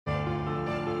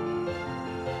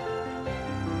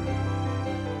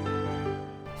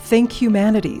Think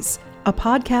Humanities, a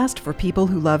podcast for people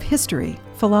who love history,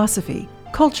 philosophy,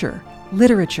 culture,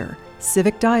 literature,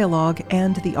 civic dialogue,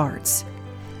 and the arts.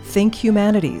 Think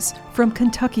Humanities from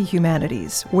Kentucky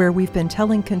Humanities, where we've been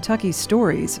telling Kentucky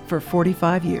stories for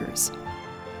 45 years.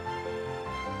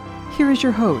 Here is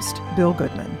your host, Bill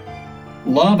Goodman.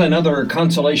 Love and Other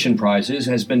Consolation Prizes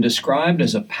has been described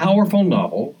as a powerful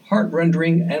novel,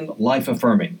 heart-rending, and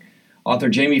life-affirming. Author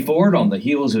Jamie Ford, on the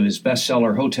heels of his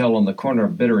bestseller Hotel on the Corner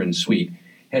of Bitter and Sweet,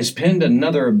 has penned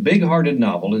another big-hearted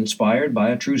novel inspired by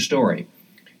a true story.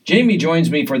 Jamie joins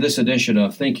me for this edition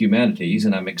of Think Humanities,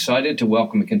 and I'm excited to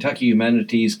welcome Kentucky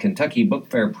Humanities Kentucky Book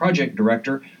Fair Project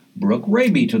Director Brooke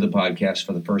Raby to the podcast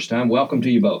for the first time. Welcome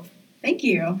to you both. Thank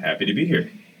you. Happy to be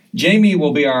here. Jamie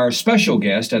will be our special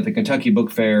guest at the Kentucky Book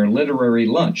Fair Literary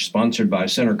Lunch, sponsored by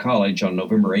Center College on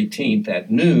November 18th at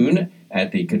noon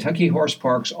at the Kentucky Horse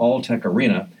Park's All-Tech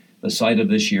Arena, the site of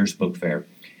this year's book fair.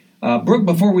 Brooke,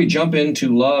 before we jump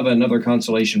into Love and Other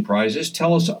Consolation Prizes,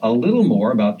 tell us a little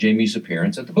more about Jamie's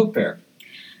appearance at the book fair.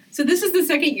 So this is the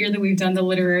second year that we've done the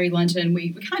Literary Luncheon.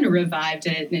 We kind of revived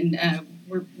it, and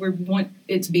we want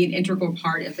it to be an integral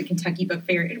part of the Kentucky Book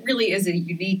Fair. It really is a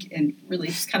unique and really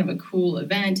just kind of a cool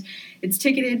event. It's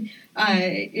ticketed.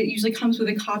 It usually comes with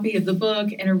a copy of the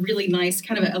book and a really nice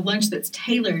kind of a lunch that's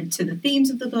tailored to the themes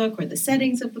of the book or the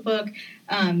settings of the book.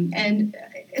 And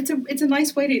it's a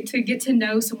nice way to get to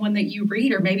know someone that you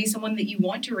read, or maybe someone that you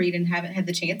want to read and haven't had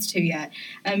the chance to yet.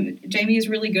 Jamie is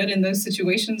really good in those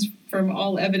situations from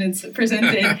all evidence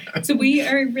presented. So we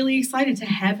are really excited to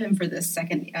have him for this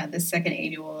second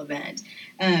annual event.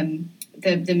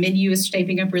 The menu is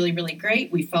shaping up really, really great.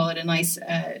 We followed a nice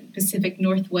Pacific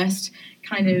Northwest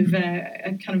kind of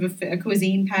a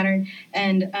cuisine pattern,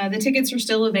 and the tickets are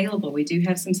still available. We do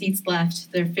have some seats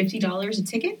left. They're $50 a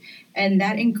ticket, and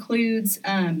that includes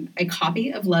a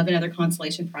copy of Love and Other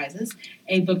Consolation Prizes,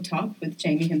 a book talk with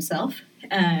Jamie himself,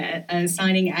 a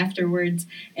signing afterwards,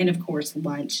 and of course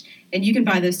lunch. And you can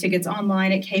buy those tickets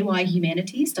online at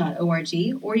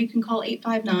kyhumanities.org, or you can call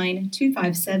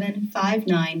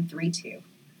 859-257-5932.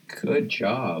 Good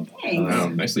job. Thanks. Wow,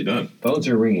 nicely done. Phones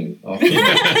are ringing.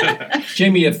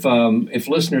 Jamie, if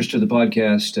listeners to the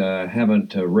podcast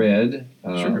haven't read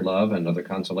Sure. Love and Other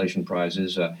Consolation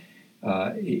Prizes,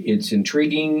 it's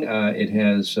intriguing. It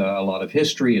has a lot of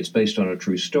history. It's based on a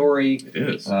true story. It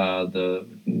is. The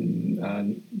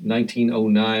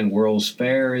 1909 World's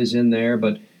Fair is in there,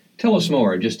 but tell us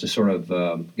more, just to sort of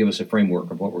give us a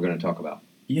framework of what we're going to talk about.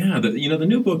 Yeah, the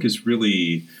new book is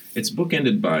really, it's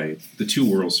bookended by the two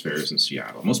World's Fairs in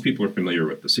Seattle. Most people are familiar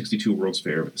with the 62 World's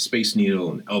Fair, with the Space Needle,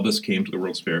 and Elvis came to the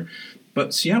World's Fair.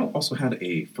 But Seattle also had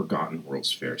a forgotten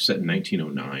World's Fair set in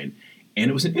 1909. And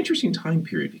it was an interesting time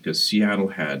period because Seattle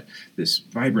had this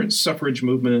vibrant suffrage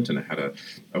movement, and it had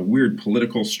a weird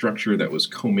political structure that was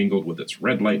commingled with its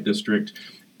red light district.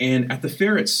 And at the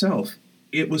fair itself,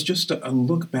 it was just a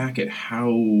look back at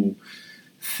how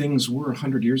things were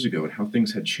 100 years ago and how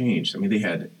things had changed. I mean, they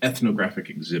had ethnographic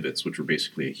exhibits, which were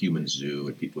basically a human zoo,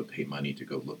 and people would pay money to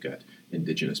go look at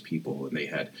indigenous people. And they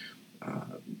had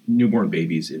newborn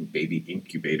babies in baby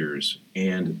incubators.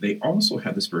 And they also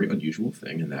had this very unusual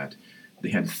thing in that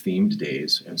they had themed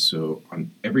days. And so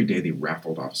on every day, they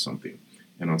raffled off something.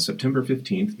 And on September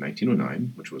 15th,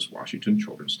 1909, which was Washington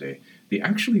Children's Day, they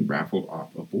actually raffled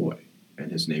off a boy.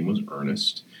 And his name was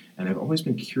Ernest. And I've always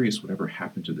been curious whatever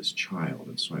happened to this child.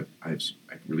 And so I've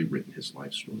really written his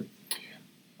life story.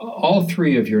 All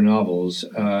three of your novels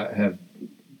have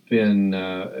been,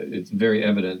 it's very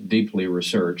evident, deeply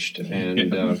researched.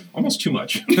 And almost too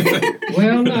much.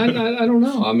 Well, I don't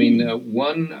know. I mean,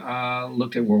 one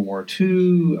looked at World War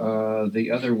II.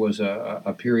 The other was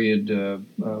a period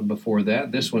before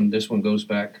that. This one goes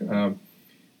back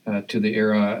to the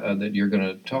era that you're going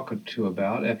to talk to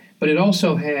about. But it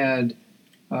also had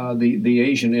the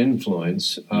Asian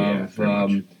influence of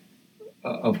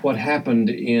what happened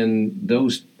in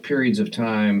those periods of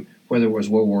time, whether it was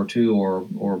World War II or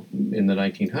in the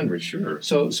 1900s. Sure.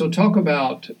 So talk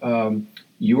about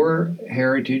your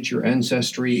heritage, your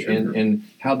ancestry, Sure. and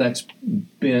how that's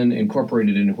been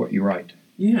incorporated into what you write.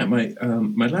 Yeah, my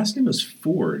last name is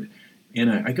Ford, and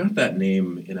I got that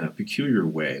name in a peculiar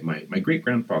way. My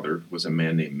great-grandfather was a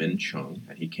man named Min Chung,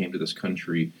 and he came to this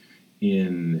country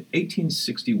in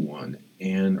 1861,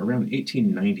 and around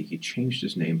 1890, he changed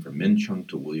his name from Min Chung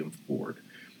to William Ford.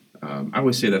 I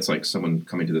always say that's like someone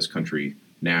coming to this country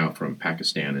now from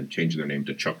Pakistan and changing their name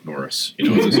to Chuck Norris.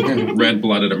 You know, this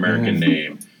red-blooded American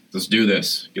name. Let's do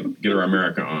this. Get our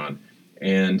America on.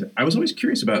 And I was always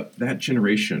curious about that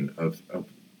generation of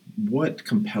what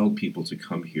compelled people to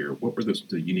come here? What were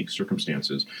the unique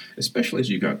circumstances, especially as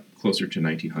you got closer to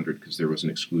 1900, because there was an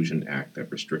Exclusion Act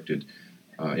that restricted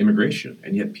immigration,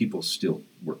 and yet people still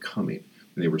were coming.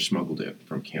 And they were smuggled in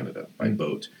from Canada by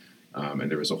boat. And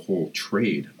there was a whole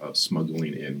trade of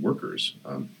smuggling in workers,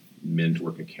 men to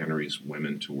work in canneries,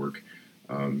 women to work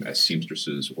as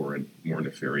seamstresses or in more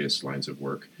nefarious lines of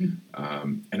work.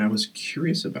 And I was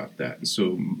curious about that. And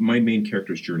so my main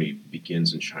character's journey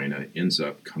begins in China, ends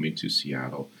up coming to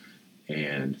Seattle,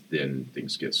 and then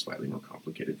things get slightly more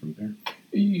complicated from there.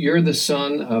 You're the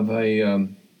son of a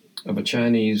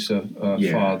Chinese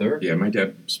father. Yeah, my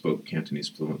dad spoke Cantonese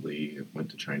fluently, went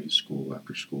to Chinese school,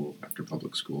 after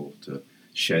public school, to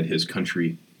shed his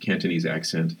country Cantonese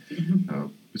accent,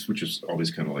 which is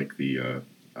always kind of like the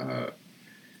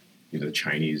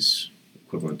Chinese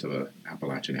equivalent of an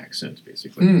Appalachian accent,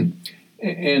 basically.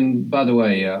 And by the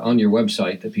way, on your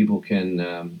website, that people can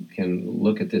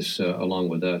look at this along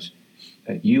with us.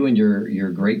 You and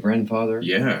your great grandfather,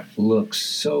 look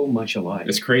so much alike.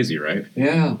 It's crazy, right?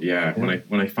 Yeah.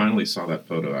 When I finally saw that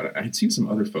photo, I had seen some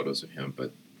other photos of him,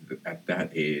 but at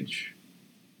that age,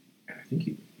 I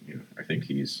think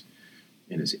he's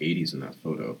in his 80s in that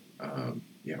photo.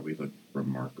 We look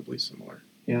remarkably similar.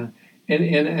 Yeah,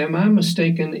 and am I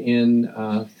mistaken in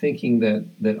thinking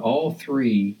that all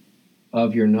three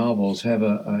of your novels have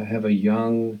a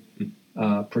young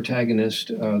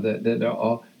protagonist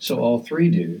so all three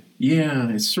do? Yeah,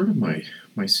 it's sort of my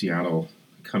Seattle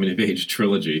coming of age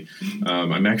trilogy.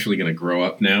 I'm actually going to grow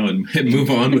up now and move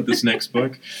on with this next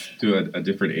book to a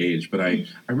different age, but I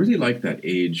really like that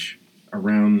age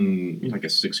around like a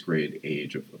sixth grade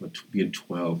age of being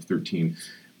 12, 13.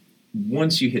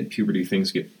 Once you hit puberty,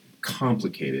 things get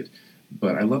complicated,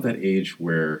 but I love that age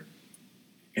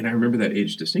and I remember that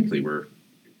age distinctly, where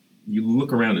you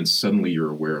look around and suddenly you're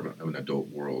aware of an adult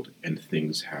world, and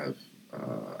things have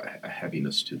a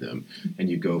heaviness to them, and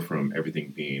you go from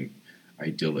everything being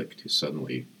idyllic to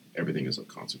suddenly everything is of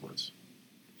consequence.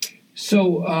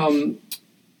 So,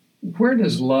 where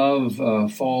does love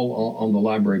fall on the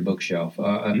library bookshelf?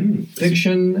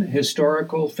 Fiction,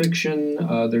 historical fiction.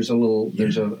 There's some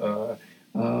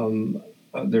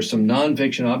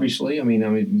nonfiction, obviously. I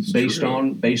mean, based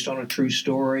on a true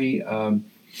story.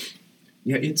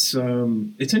 It's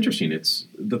interesting.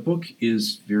 The book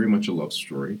is very much a love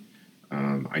story.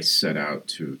 I set out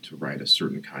to write a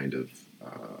certain kind of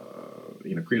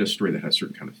create a story that has a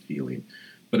certain kind of feeling,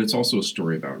 but it's also a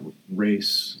story about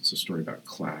race. It's a story about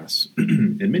class.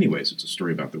 In many ways, it's a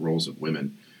story about the roles of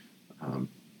women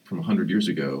from 100 years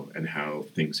ago and how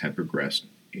things had progressed,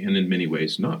 and in many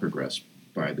ways not progressed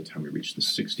by the time we reached the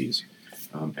 60s.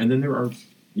 And then there are,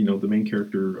 the main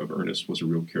character of Ernest was a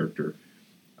real character.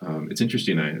 It's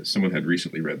interesting. Someone had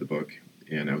recently read the book,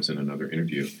 and I was in another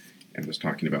interview and was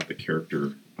talking about the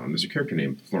character. There's a character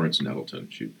named Florence Nettleton.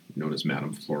 She's known as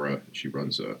Madame Flora. She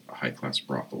runs a high-class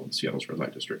brothel in Seattle's red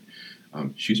light district.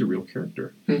 She's a real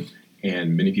character,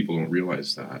 and many people don't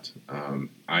realize that.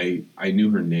 I knew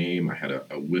her name. I had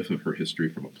a whiff of her history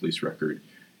from a police record,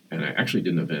 and I actually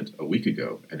did an event a week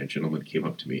ago, and a gentleman came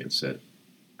up to me and said,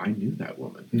 I knew that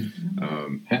woman.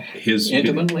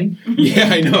 Intimately? Yeah,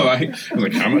 I know. I was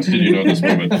like, how much did you know this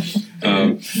woman?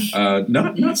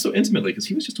 Not so intimately, because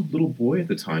he was just a little boy at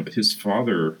the time, but his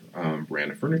father ran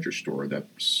a furniture store that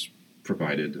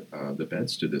provided the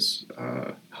beds to this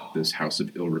house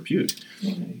of ill repute.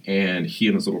 And he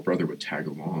and his little brother would tag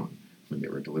along when they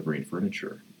were delivering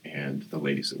furniture. And the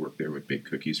ladies that worked there would bake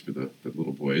cookies for the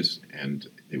little boys, and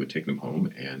they would take them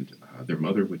home, and their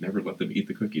mother would never let them eat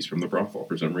the cookies from the brothel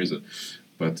for some reason.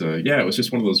 But it was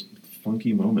just one of those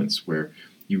funky moments where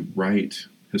you write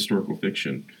historical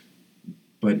fiction,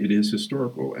 but it is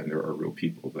historical, and there are real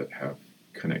people that have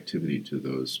connectivity to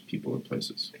those people and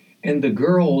places. And the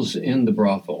girls in the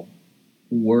brothel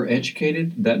were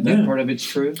educated? That part of it's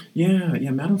true? Yeah.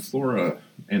 Madame Flora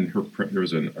and there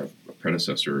was a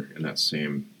predecessor in that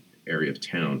same area of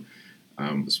town,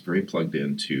 was very plugged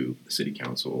into the city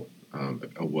council,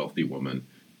 a wealthy woman,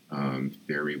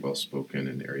 very well-spoken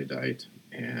and erudite,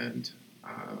 and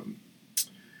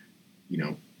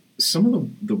some of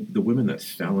the women that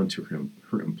fell into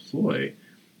her employ,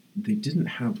 they didn't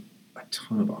have a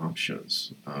ton of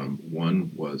options.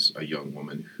 One was a young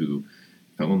woman who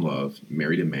fell in love,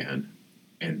 married a man,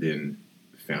 and then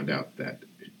found out that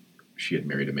she had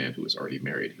married a man who was already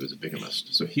married. He was a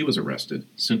bigamist. So he was arrested,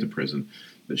 sent to prison,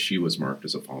 but she was marked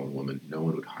as a fallen woman. No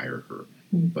one would hire her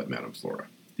but Madame Flora,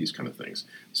 these kind of things.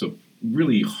 So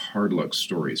really hard luck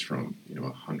stories from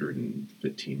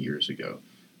 115 years ago.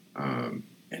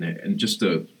 And just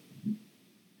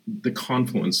the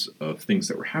confluence of things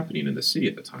that were happening in the city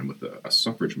at the time, with a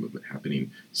suffrage movement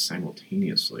happening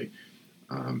simultaneously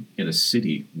in a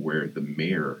city where the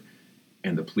mayor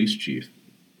and the police chief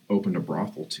opened a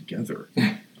brothel together.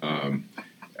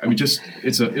 I mean, just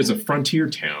it's a frontier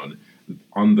town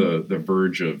on the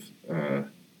verge of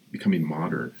becoming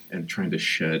modern and trying to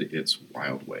shed its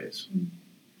wild ways.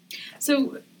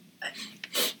 So,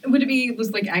 would it be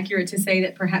accurate to say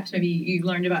that perhaps maybe you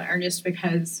learned about Ernest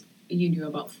because you knew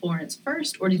about Florence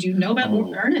first, or did you know about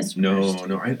Ernest first?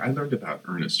 No, I learned about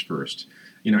Ernest first.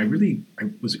 You know, I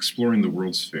was exploring the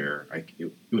World's Fair.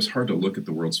 It was hard to look at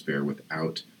the World's Fair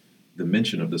without the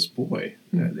mention of this boy.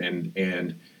 And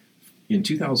in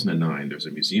 2009, there's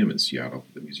a museum in Seattle,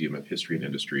 the Museum of History and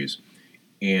Industries,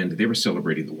 and they were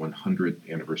celebrating the 100th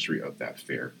anniversary of that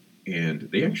fair. And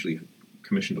they actually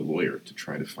commissioned a lawyer to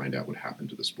try to find out what happened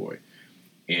to this boy.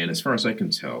 And as far as I can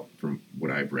tell from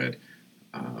what I've read,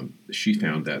 she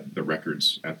found that the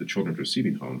records at the Children's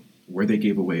Receiving Home, where they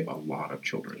gave away a lot of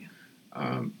children,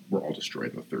 were all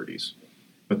destroyed in the 30s.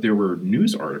 But there were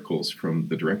news articles from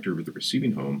the director of the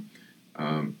receiving home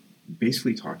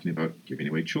basically talking about giving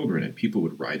away children, and people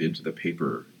would write into the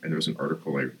paper. And there was an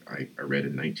article I read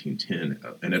in 1910,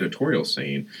 an editorial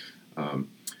saying,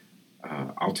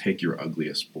 I'll take your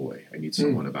ugliest boy. I need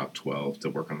someone about 12 to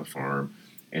work on the farm.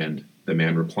 And the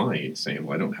man replying, saying,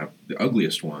 well, I don't have the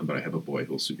ugliest one, but I have a boy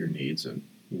who will suit your needs, and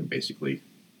basically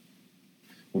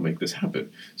we'll make this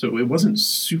happen. So it wasn't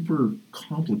super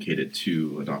complicated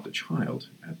to adopt a child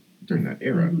during that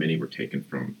era. Mm-hmm. Many were taken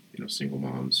from single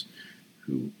moms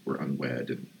who were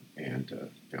unwed and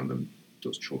found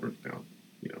those children found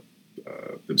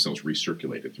themselves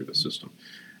recirculated through the system.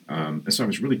 And so I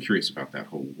was really curious about that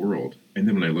whole world. And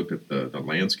then when I looked at the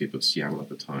landscape of Seattle at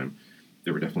the time,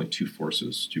 there were definitely two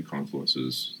forces, two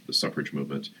confluences: the suffrage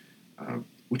movement,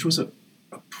 which was a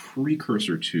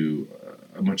precursor to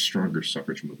a much stronger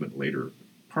suffrage movement later.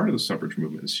 Part of the suffrage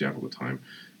movement in Seattle at the time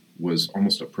was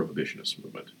almost a prohibitionist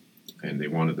movement, and they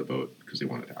wanted the vote because they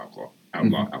wanted to outlaw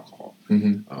alcohol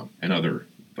and other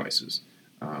vices.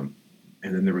 And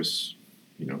then there was,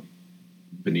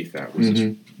 beneath that was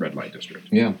this red light district.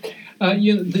 Yeah.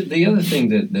 The other thing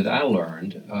that I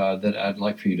learned that I'd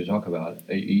like for you to talk about,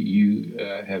 you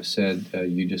have said,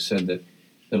 you just said that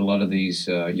a lot of these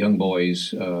young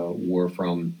boys were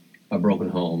from broken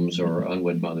homes or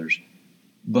unwed mothers.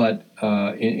 But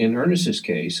in Ernest's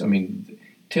case, I mean,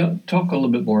 talk a little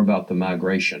bit more about the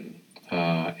migration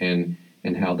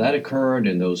and how that occurred,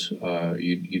 and those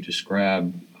you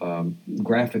describe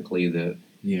graphically the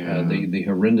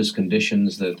horrendous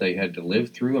conditions that they had to live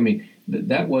through. I mean,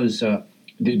 that was.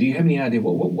 Do you have any idea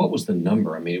what was the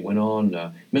number? I mean, it went on.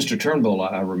 Mr. Turnbull,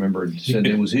 I remembered, said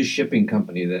it was his shipping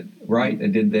company that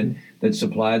that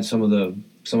supplied some of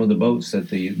the boats that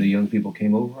the young people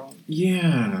came over on.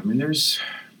 Yeah, I mean,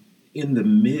 in the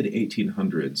mid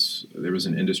 1800s, there was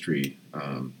an industry,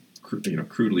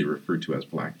 crudely referred to as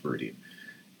blackbirding,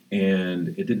 and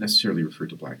it didn't necessarily refer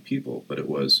to black people, but it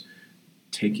was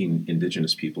taking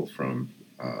indigenous people from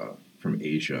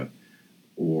Asia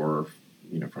or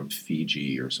from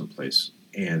Fiji or someplace,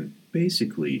 and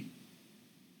basically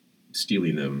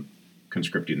stealing them,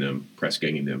 conscripting them, press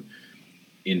ganging them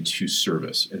into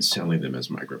service and selling them as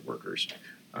migrant workers.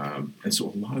 And so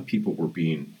a lot of people were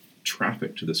being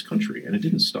trafficked to this country, and it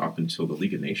didn't stop until the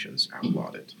League of Nations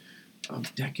outlawed it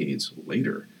decades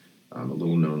later. A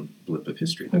little-known blip of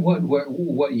history.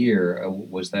 What year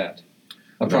was that?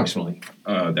 Approximately.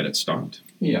 That it stopped?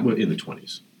 Yeah. In the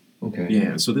 20s. Okay.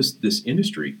 Yeah, so this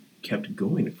industry kept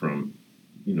going from,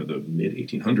 the mid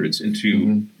 1800s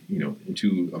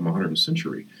into a modern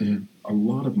century. Mm-hmm. A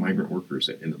lot of migrant workers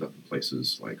that ended up in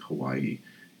places like Hawaii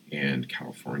and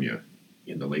California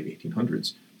in the late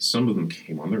 1800s. Some of them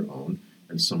came on their own,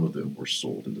 and some of them were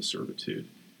sold into servitude.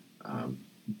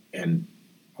 And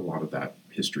a lot of that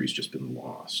history has just been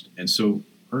lost. And so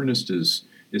Ernest is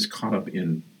caught up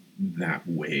in that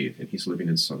wave, and he's living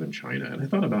in southern China. And I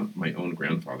thought about my own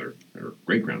grandfather or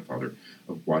great-grandfather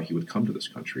of why he would come to this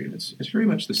country, and it's very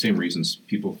much the same reasons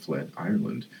people fled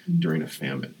Ireland during a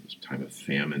famine. It was a time of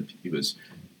famine.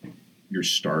 You're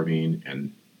starving,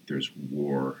 and there's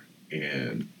war,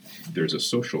 and there's a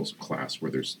social class where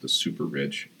there's the super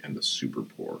rich and the super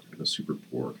poor, and the super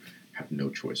poor have no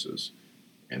choices,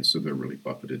 and so they're really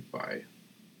buffeted by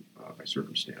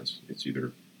circumstance. It's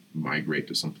either migrate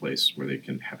to some place where they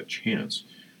can have a chance,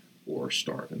 or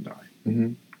starve and die.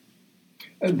 Mm-hmm.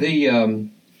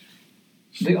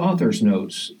 The author's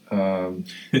notes,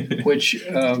 which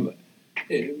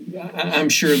I'm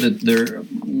sure that there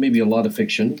may be a lot of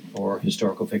fiction or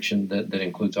historical fiction that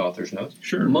includes author's notes.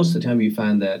 Sure. Most of the time you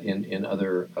find that in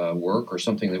other work or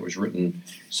something that was written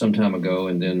some time ago,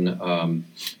 and then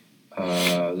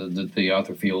the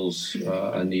author feels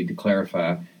a need to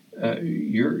clarify.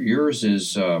 Yours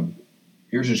is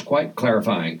quite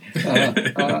clarifying.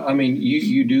 I mean,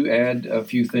 you do add a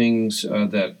few things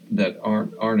that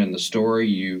aren't in the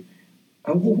story.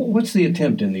 What's the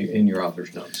attempt in your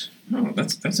author's notes? Oh,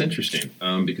 that's interesting,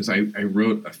 because I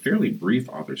wrote a fairly brief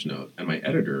author's note, and my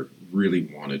editor really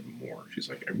wanted more. She's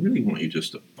like, I really want you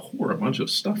just to pour a bunch of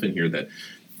stuff in here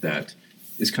that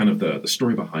is kind of the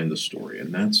story behind the story,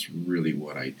 and that's really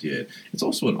what I did. It's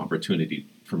also an opportunity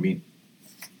for me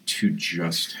to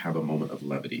just have a moment of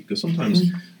levity, because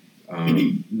sometimes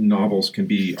novels can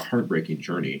be a heartbreaking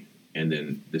journey, and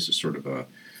then this is sort of a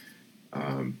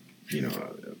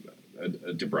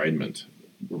debridement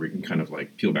where we can kind of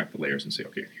like peel back the layers and say,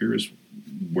 okay, here's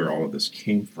where all of this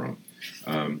came from,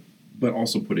 but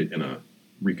also put it in a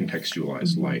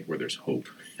recontextualized light where there's hope,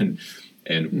 and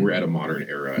we're at a modern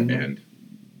era, and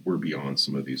we're beyond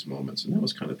some of these moments, and that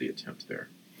was kind of the attempt there.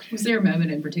 Was there a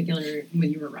moment in particular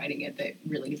when you were writing it that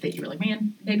you were like,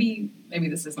 man, maybe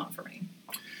this is not for me?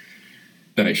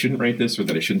 That I shouldn't write this, or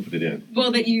that I shouldn't put it in?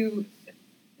 Well, that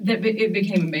it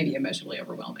became maybe emotionally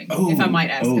overwhelming, if I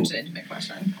might ask such an intimate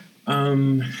question.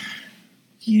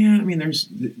 Yeah, I mean,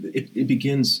 it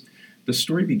begins, the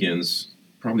story begins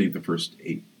probably the first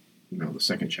 8, the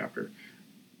second chapter.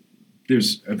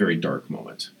 There's a very dark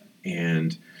moment,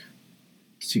 and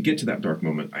to get to that dark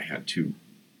moment, I had to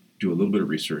do a little bit of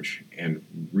research and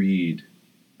read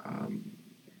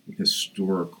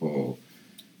historical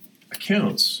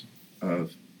accounts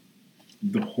of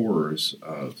the horrors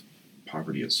of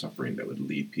poverty and suffering that would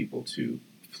lead people to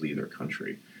flee their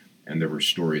country. And there were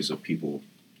stories of people,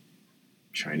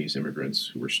 Chinese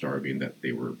immigrants, who were starving, that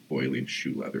they were boiling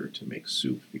shoe leather to make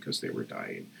soup because they were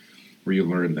dying, where you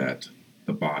learn that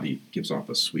the body gives off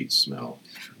a sweet smell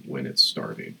when it's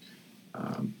starving.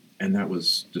 And that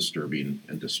was disturbing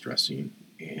and distressing,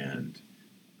 and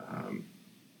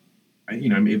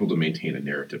I'm able to maintain a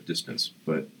narrative distance,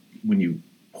 but when you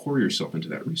pour yourself into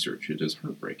that research, it is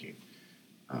heartbreaking.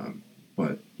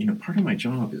 But part of my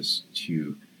job is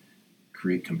to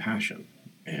create compassion,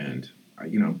 and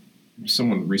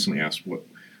someone recently asked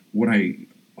what I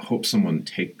hope someone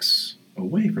takes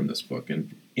away from this book,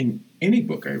 and in any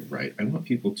book I write, I want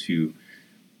people to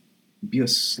be a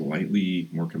slightly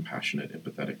more compassionate,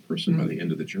 empathetic person by the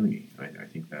end of the journey. I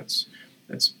think that's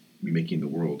making the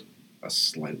world a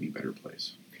slightly better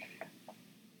place.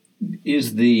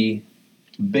 Is the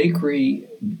bakery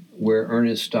where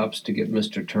Ernest stops to get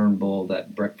Mr. Turnbull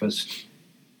that breakfast,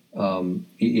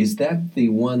 is that the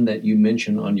one that you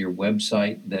mentioned on your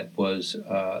website that was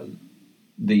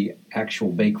the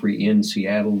actual bakery in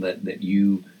Seattle that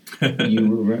you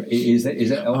is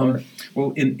that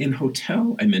well, in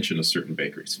Hotel, I mentioned a certain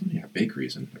bakery. So I have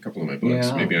bakeries in a couple of my books.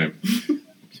 Yeah. Maybe I'm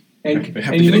and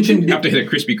have you to hit a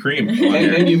Krispy Kreme.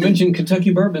 And you mentioned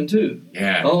Kentucky bourbon too.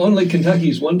 Yeah. Only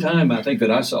Kentucky's one time I think that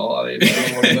I saw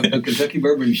the Kentucky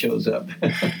bourbon shows up.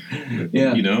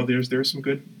 Yeah. There's some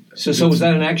good. So was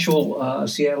that an actual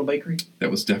Seattle bakery? That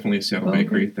was definitely a Seattle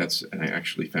bakery. Okay. And I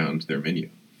actually found their menu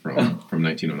from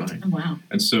 1909. Oh, wow.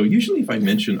 And so usually if I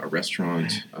mention a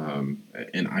restaurant,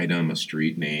 an item, a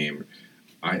street name,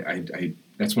 I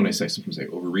that's when sometimes I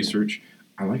over-research.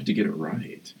 I like to get it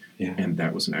right. Yeah. And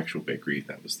that was an actual bakery.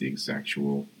 That was the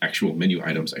actual menu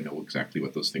items. I know exactly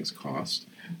what those things cost.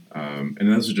 And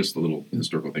those are just the little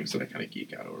historical things that I kind of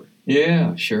geek out over.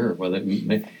 Yeah, sure. Well,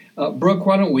 Brooke,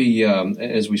 why don't we,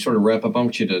 as we sort of wrap up, I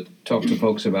want you to talk to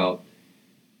folks about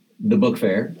the book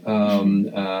fair,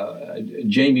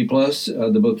 Jamie Plus,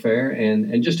 the book fair,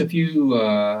 and just a few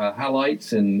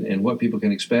highlights and what people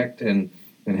can expect, and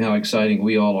how exciting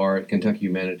we all are at Kentucky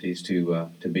Humanities to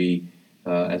be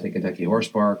at the Kentucky Horse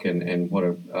Park, and what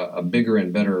a bigger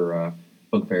and better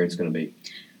book fair it's going to be.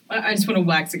 I just want to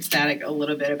wax ecstatic a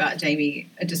little bit about Jamie,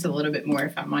 just a little bit more,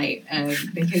 if I might,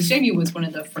 because Jamie was one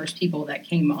of the first people that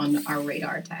came on our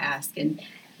radar to ask, and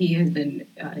he has been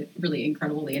really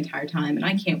incredible the entire time, and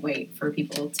I can't wait for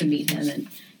people to meet him and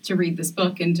to read this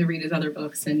book and to read his other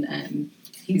books. And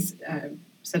he's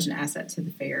such an asset to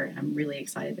the fair, and I'm really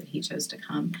excited that he chose to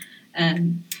come.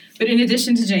 But in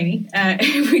addition to Jamie,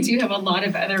 we do have a lot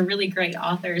of other really great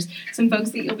authors, some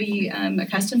folks that you'll be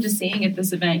accustomed to seeing at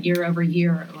this event year over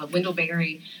year: Wendell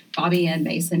Berry, Bobby Ann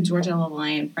Mason, George Ella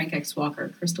Lyon, Frank X. Walker,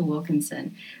 Crystal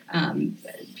Wilkinson,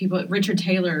 people, Richard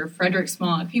Taylor, Frederick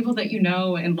Smock, people that you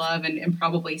know and love and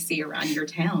probably see around your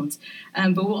towns.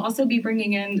 But we'll also be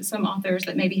bringing in some authors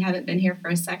that maybe haven't been here for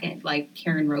a second, like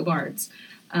Karen Robards,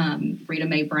 Rita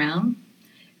Mae Brown,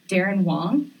 Darren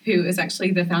Wong, who is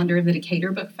actually the founder of the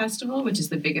Decatur Book Festival, which is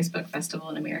the biggest book festival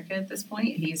in America at this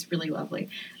point. He's really lovely.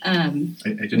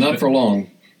 Not for long.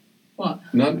 What?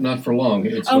 Not for long.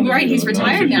 Right. He's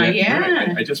retired now. Yeah.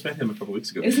 Right. I just met him a couple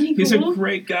weeks ago. Isn't he cool? He's a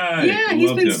great guy. Yeah,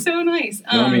 he's been so nice.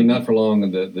 No, I mean, not for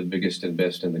long. The biggest and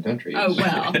best in the country. Oh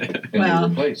well.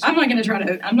 I'm not going to try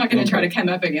to. I'm not going to try to come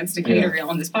up against Decatur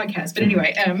on this podcast. But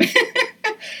anyway.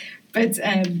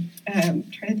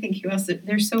 Trying to think who else.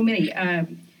 There's so many.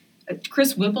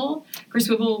 Chris Whipple. Chris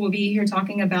Whipple will be here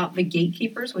talking about The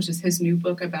Gatekeepers, which is his new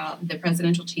book about the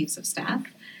presidential chiefs of staff.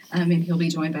 And he'll be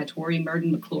joined by Tori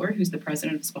Murden McClure, who's the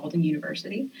president of Spalding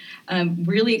University.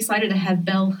 Really excited to have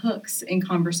Bell Hooks in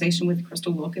conversation with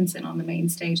Crystal Wilkinson on the main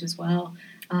stage as well.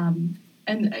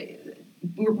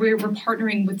 We're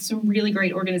partnering with some really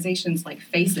great organizations like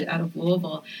Face It out of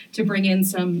Louisville to bring in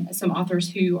some authors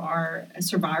who are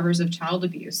survivors of child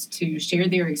abuse to share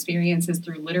their experiences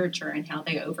through literature and how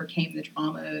they overcame the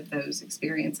trauma of those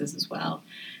experiences as well.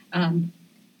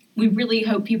 We really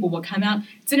hope people will come out.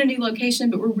 It's in a new location,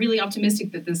 but we're really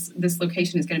optimistic that this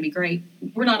location is going to be great.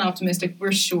 We're not optimistic.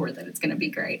 We're sure that it's going to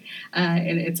be great.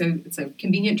 And it's a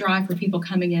convenient drive for people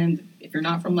coming in. If you're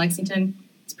not from Lexington,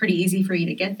 it's pretty easy for you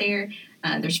to get there.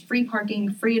 There's free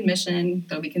parking, free admission.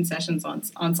 There'll be concessions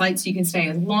on site, so you can stay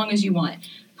as long as you want.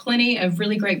 Plenty of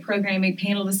really great programming,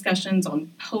 panel discussions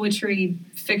on poetry,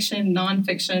 fiction,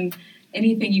 nonfiction,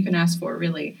 anything you can ask for,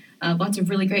 really. Lots of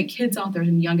really great kids authors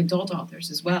and young adult authors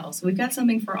as well. So we've got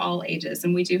something for all ages,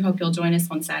 and we do hope you'll join us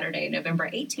on Saturday, November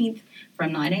 18th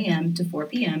from 9 a.m. to 4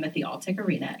 p.m. at the Alltech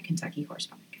Arena at Kentucky Horse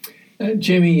Park.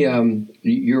 Jamie,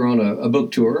 you're on a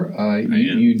book tour.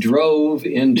 You drove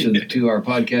to our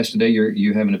podcast today.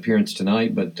 You have an appearance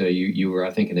tonight, but you were,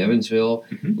 I think, in Evansville,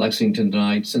 Lexington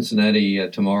tonight, Cincinnati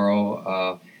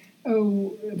tomorrow.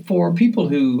 For people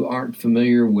who aren't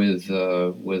familiar with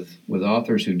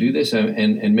authors who do this,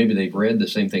 and maybe they've read the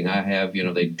same thing I have,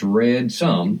 they dread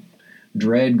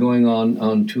going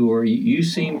on tour. You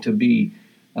seem to be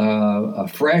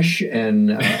fresh and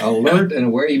alert and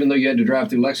aware, even though you had to drive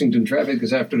through Lexington traffic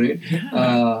this afternoon.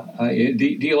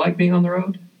 Do you like being on the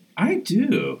road? I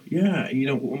do. Yeah.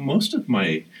 Most of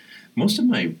my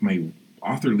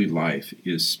authorly life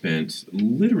is spent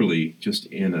literally just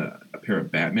in a pair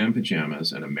of Batman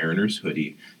pajamas and a Mariner's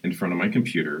hoodie in front of my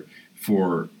computer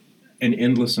for an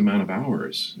endless amount of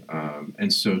hours.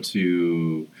 And so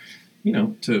to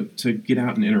get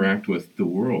out and interact with the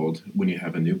world when you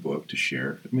have a new book to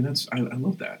share, I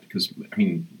love that, because,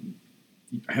 I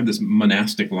have this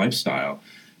monastic lifestyle,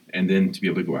 and then to be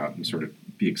able to go out and sort of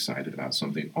be excited about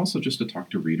something. Also just to talk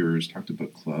to readers, talk to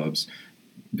book clubs,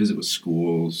 visit with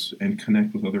schools, and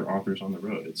connect with other authors on the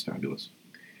road. It's fabulous.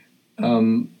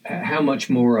 How much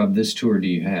more of this tour do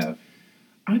you have?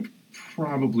 I've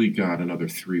probably got another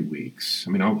 3 weeks.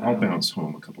 I'll bounce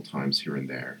home a couple times here and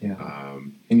there. Yeah.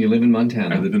 And you live in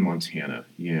Montana? I live in Montana,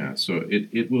 yeah. So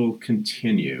it will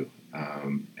continue.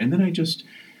 And then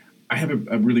I have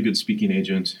a really good speaking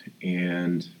agent,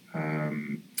 and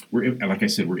like I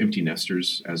said, we're empty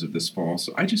nesters as of this fall.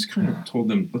 So I just kind of told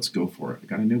them, let's go for it. I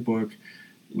got a new book.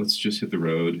 Let's just hit the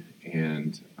road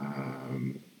and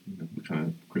we kind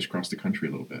of crisscross the country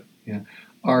a little bit. Yeah.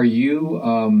 Are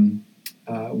you,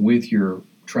 with your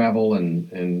travel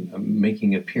and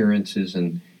making appearances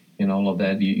and all of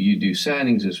that, you do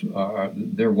signings,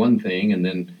 they're one thing, and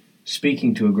then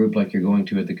speaking to a group like you're going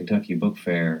to at the Kentucky Book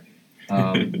Fair.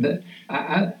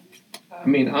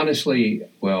 Honestly,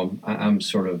 well, I'm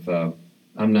sort of,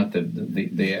 I'm not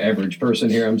the average person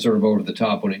here. I'm sort of over the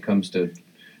top when it comes to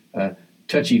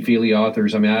touchy-feely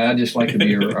authors. I just like to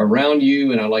be around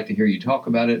you, and I like to hear you talk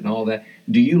about it and all that.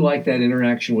 Do you like that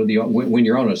interaction with when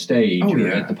you're on a stage or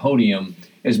at the podium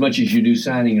as much as you do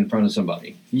signing in front of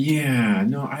somebody? Yeah,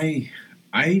 no, when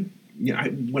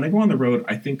I go on the road,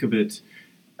 I think of it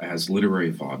as literary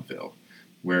vaudeville,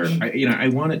 where I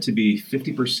want it to be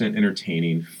 50%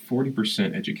 entertaining,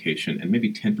 40% education, and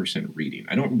maybe 10% reading.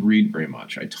 I don't read very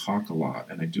much. I talk a lot,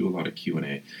 and I do a lot of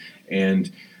Q&A,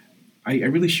 and I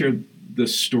really share the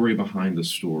story behind the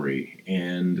story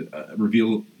and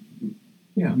reveal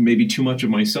maybe too much of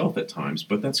myself at times.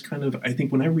 But that's kind of, I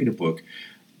think when I read a book,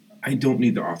 I don't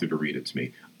need the author to read it to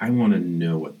me. I want to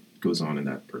know what goes on in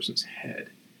that person's head.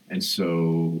 And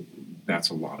so that's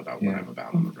a lot about what I'm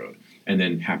about on the road. And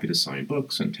then happy to sign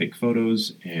books and take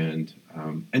photos. And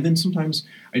then sometimes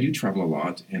I do travel a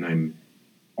lot, and I'm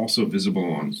also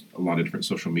visible on a lot of different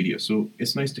social media. So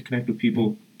it's nice to connect with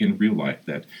people in real life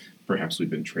that perhaps we've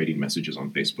been trading messages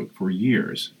on Facebook for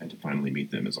years, and to finally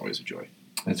meet them is always a joy.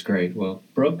 That's great. Well,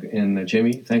 Brooke and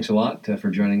Jimmy, thanks a lot for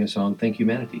joining us on Think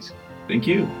Humanities. Thank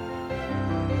you.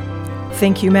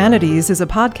 Think Humanities is a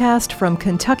podcast from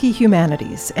Kentucky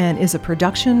Humanities and is a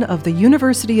production of the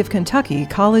University of Kentucky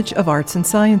College of Arts and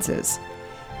Sciences.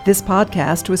 This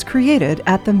podcast was created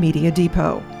at the Media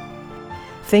Depot.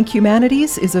 Think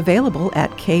Humanities is available at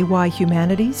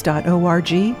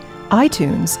kyhumanities.org,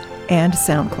 iTunes, and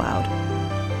SoundCloud.